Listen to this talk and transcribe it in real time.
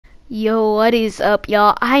Yo, what is up,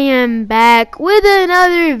 y'all? I am back with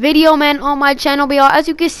another video, man, on my channel, but y'all, as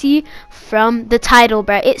you can see from the title,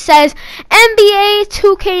 bruh, it says NBA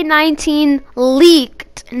 2K19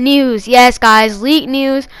 leaked news. Yes, guys, leaked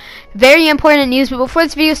news. Very important news. But before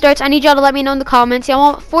this video starts, I need y'all to let me know in the comments. Y'all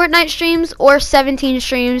want Fortnite streams or 17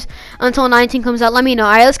 streams until 19 comes out? Let me know.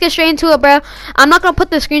 Alright, let's get straight into it, bro. I'm not gonna put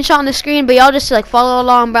the screenshot on the screen, but y'all just like follow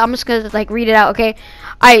along, bro. I'm just gonna like read it out, okay?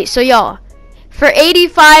 Alright, so y'all, for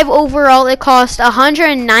 85 overall, it cost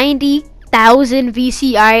 190,000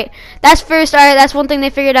 VC. Alright, that's first. Alright, that's one thing they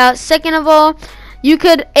figured out. Second of all, you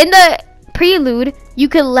could, in the prelude, you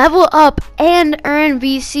could level up and earn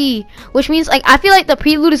VC, which means like I feel like the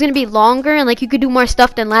prelude is gonna be longer and like you could do more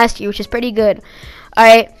stuff than last year, which is pretty good.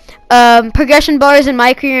 Alright, progression bars in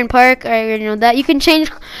my career in park. Alright, you know that you can change.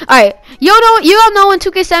 Alright, you all know in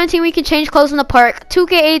 2K17 we can change clothes in the park.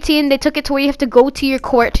 2K18 they took it to where you have to go to your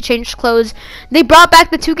court to change clothes. They brought back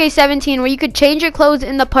the 2K17 where you could change your clothes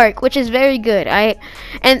in the park, which is very good. Alright,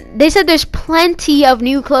 and they said there's plenty of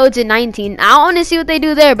new clothes in 19. I want to see what they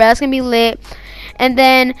do there, but that's gonna be lit. And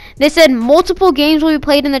then they said multiple games will be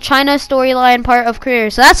played in the China storyline part of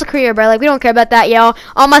career. So that's a career, bro. Like, we don't care about that, y'all.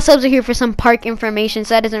 All my subs are here for some park information,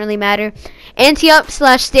 so that doesn't really matter.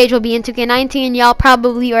 Anti-up/stage will be in 2K19. Y'all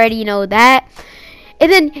probably already know that.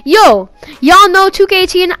 And then, y'all know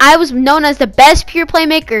 2K18, I was known as the best pure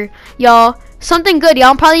playmaker, y'all. Something good,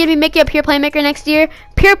 y'all. I'm probably going to be making a pure playmaker next year.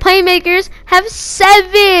 Pure playmakers have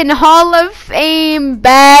 7 Hall of Fame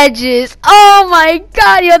badges. Oh my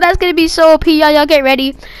god, yo, that's going to be so OP, y'all. Y'all get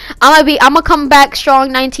ready. I'm going to come back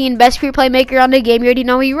strong 19, best pure playmaker on the game. You already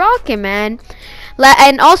know we rocking, man.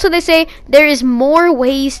 And also they say there is more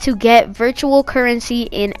ways to get virtual currency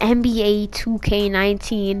in NBA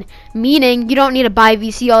 2K19, meaning you don't need to buy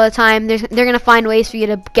VC all the time. They're going to find ways for you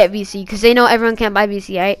to get VC because they know everyone can't buy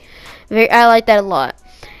VC, right? I like that a lot.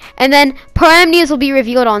 And then Prime News will be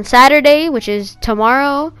revealed on Saturday, which is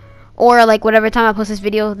tomorrow, or like whatever time I post this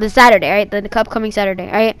video, the Saturday, right? The upcoming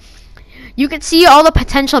Saturday, right? You can see all the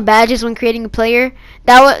potential badges when creating a player.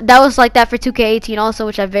 That was like that for 2K18 also,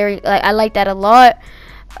 which I like that a lot.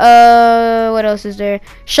 What else is there?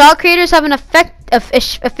 Shot creators have an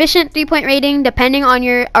efficient 3-point rating depending on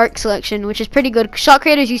your arc selection, which is pretty good. Shot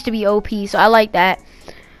creators used to be OP, so I like that.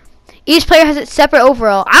 Each player has its separate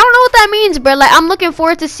overall. I don't know what that means, bro. Like, I'm looking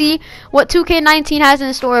forward to see what 2K19 has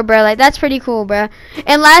in store, bro. Like, that's pretty cool, bro.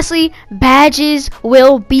 And lastly, badges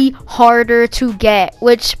will be harder to get,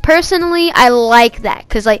 which personally I like that,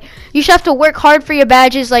 cause like you should have to work hard for your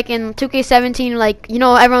badges. Like in 2K17, like you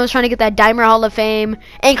know everyone was trying to get that Dimer Hall of Fame,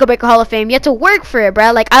 Ankle Breaker Hall of Fame. You have to work for it,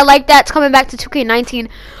 bro. Like I like that. It's coming back to 2K19.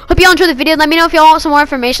 Hope y'all enjoyed the video. Let me know if y'all want some more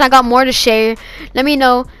information. I got more to share. Let me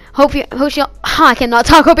know. Hope y'all I cannot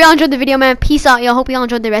talk. Hope y'all enjoyed the video, man. Peace out, y'all. Hope y'all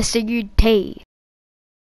enjoyed the rest of your day.